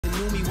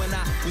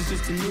Was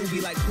just a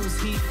newbie, like who's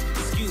he?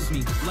 Excuse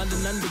me, London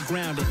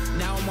Undergrounded.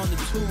 Now I'm on the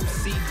tube,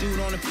 see dude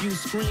on a few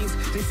screens.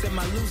 They said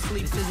my loose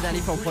sleep. This is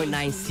 94.9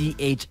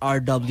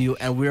 CHRW,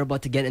 and we're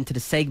about to get into the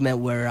segment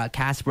where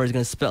Casper is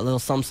going to spit a little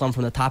something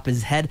from the top of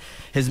his head.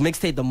 His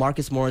mixtape, the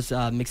Marcus Morris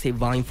mixtape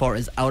Volume 4,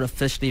 is out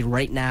officially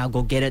right now.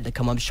 Go get it,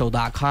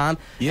 thecomeupshow.com.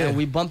 Yeah. And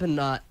we bumping...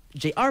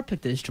 JR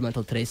picked the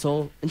instrumental today,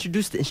 so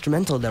introduce the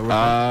instrumental that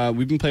we're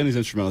we've been playing these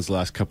instrumentals the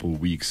last couple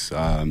of weeks.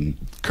 Kareem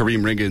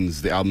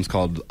Riggins, the album's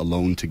called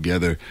Alone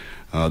Together.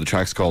 The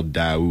track's called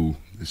Daou.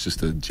 It's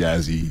just a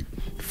jazzy,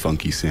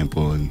 funky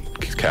sample, and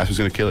Casper's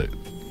gonna kill it.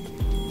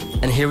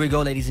 And here we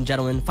go, ladies and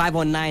gentlemen.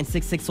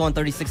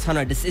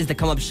 519-661-3600. This is The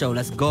Come Up Show.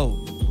 Let's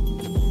go.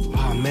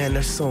 Oh, man,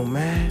 they're so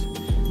mad.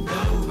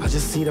 I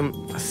just see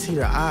them. I see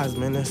their eyes,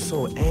 man. They're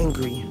so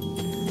angry.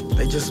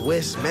 They just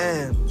wish,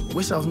 man.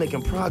 Wish I was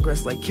making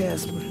progress like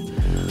Casper.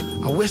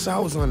 I wish I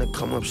was on the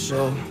Come Up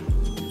Show.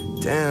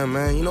 Damn,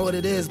 man. You know what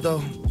it is, though?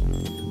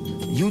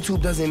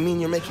 YouTube doesn't mean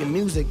you're making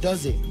music,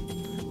 does it?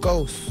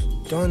 Ghost,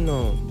 don't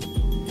know.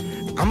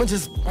 I'm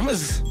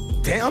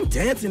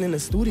dancing in the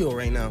studio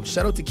right now.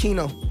 Shout out to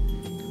Kino.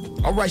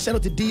 All right, shout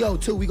out to D.O.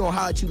 too. We gonna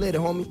holler at you later,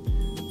 homie.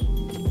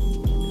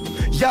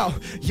 Yo,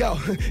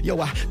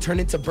 I turn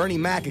into Bernie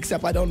Mac,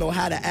 except I don't know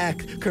how to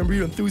act. Couldn't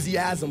read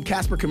enthusiasm,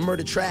 Casper can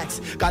murder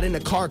tracks. Got in a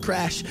car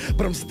crash,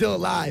 but I'm still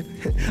alive.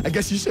 I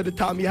guess you should have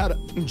taught me how to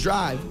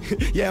drive.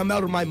 Yeah, I'm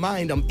out of my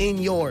mind, I'm in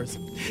yours.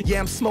 Yeah,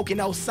 I'm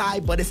smoking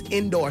outside, but it's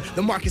indoor.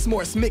 The Marcus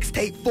Morris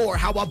mixtape 4,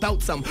 how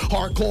about some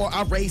hardcore?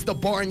 I raised the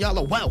bar and y'all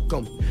are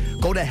welcome.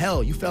 Go to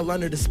hell, you fell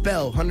under the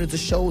spell. Hundreds of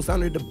shows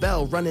under the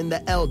bell, running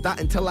the L, dot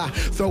until I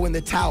throw in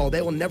the towel.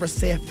 They will never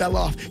say it fell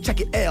off.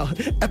 Check it, L,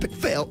 epic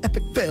fail.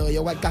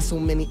 Yo, I got so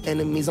many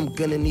enemies, I'm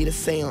gonna need a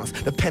seance.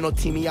 The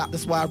penalty me out,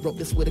 that's why I wrote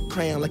this with a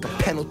crayon. Like a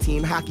penalty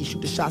in hockey,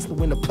 shoot the shots to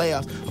win the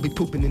playoffs. I'll be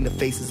pooping in the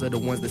faces of the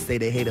ones that say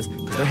they hate us,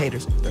 cause they're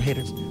haters, they're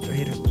haters, they're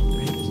haters, they're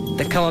haters.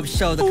 The Come Up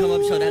Show, the Come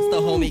Up Show, that's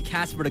the homie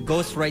Casper, the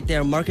ghost right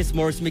there. Marcus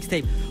Morris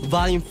mixtape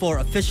Volume 4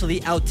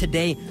 officially out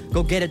today.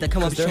 Go get it,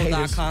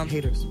 thecomeupshow.com.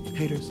 Haters.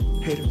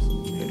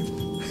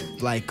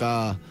 Like,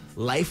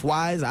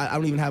 life-wise, I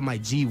don't even have my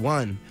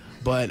G1,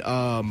 but,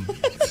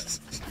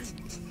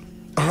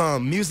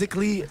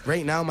 musically,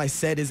 right now my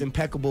set is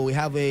impeccable. We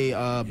have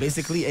a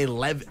basically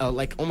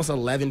like almost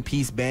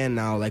 11-piece band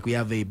now. Like we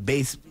have a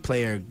bass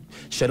player,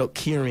 shout out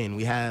Kieran.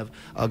 We have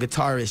a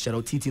guitarist, shout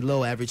out TT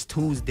Low, Average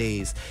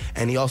Tuesdays,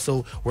 and he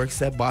also works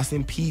at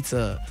Boston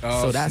Pizza.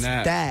 Oh, so that's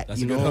snap. that.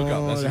 That's you a good know,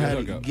 hookup. That's a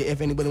good hookup.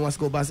 If anybody wants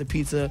to go Boston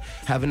Pizza,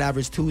 have an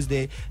Average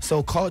Tuesday.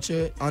 So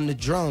Culture on the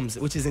drums,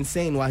 which is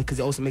insane. Why? Because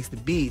he also makes the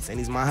beats, and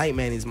he's my hype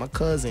man. He's my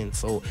cousin.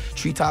 So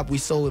Treetop, we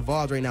so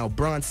evolved right now.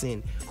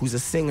 Bronson, who's a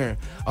singer.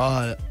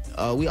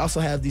 We also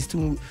have these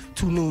two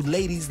new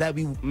ladies that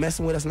be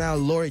messing with us now,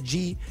 Laura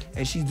G,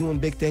 and she's doing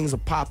big things, a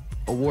pop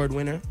award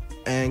winner,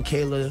 and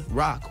Kayla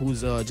Rock,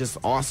 who's just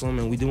awesome,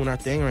 and we doing our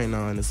thing right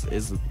now, and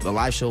the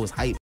live show is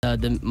hype.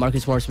 The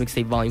Marcus Morris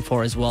mixtape Volume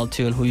 4 as well,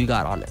 too, and who you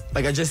got on it?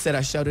 Like I just said,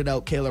 I shouted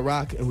out Kayla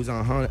Rock, who's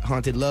on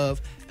Haunted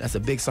Love. That's a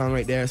big song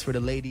right there. It's for the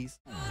ladies.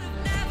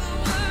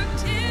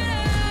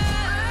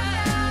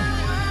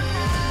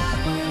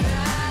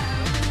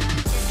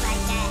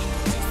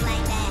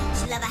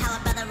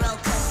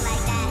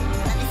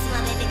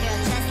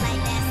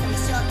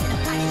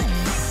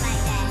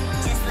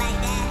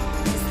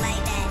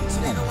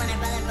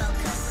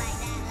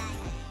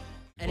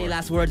 Any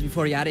last words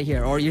before you're out of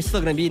here? Or you're still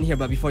going to be in here,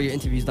 but before your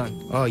interview's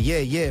done? Oh,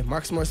 yeah.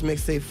 Marcus Morris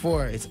Mixtape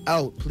 4. It's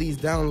out. Please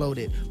download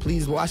it.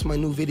 Please watch my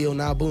new video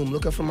now. Boom.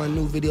 Look up for my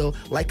new video,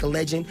 Like a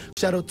Legend.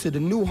 Shout out to the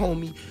new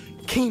homie,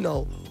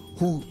 Kino,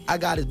 who I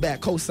got his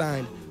back,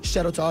 co-signed.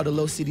 Shout out to all the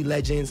Low City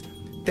legends.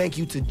 Thank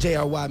you to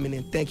J.R. Wadman,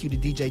 and thank you to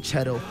DJ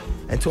Cheto,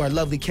 and to our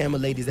lovely camera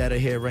ladies that are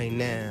here right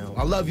now.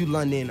 I love you,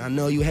 London. I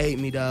know you hate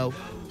me, though.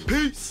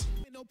 Peace.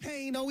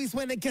 Pain always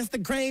went against the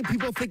grain.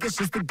 People think it's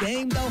just a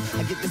game, though.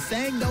 I get the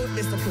saying, though,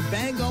 it's a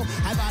Cabango.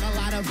 I bought a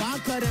lot of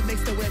vodka that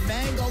mixed it with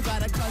mango.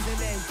 Got a cousin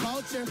named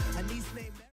Culture, a niece named...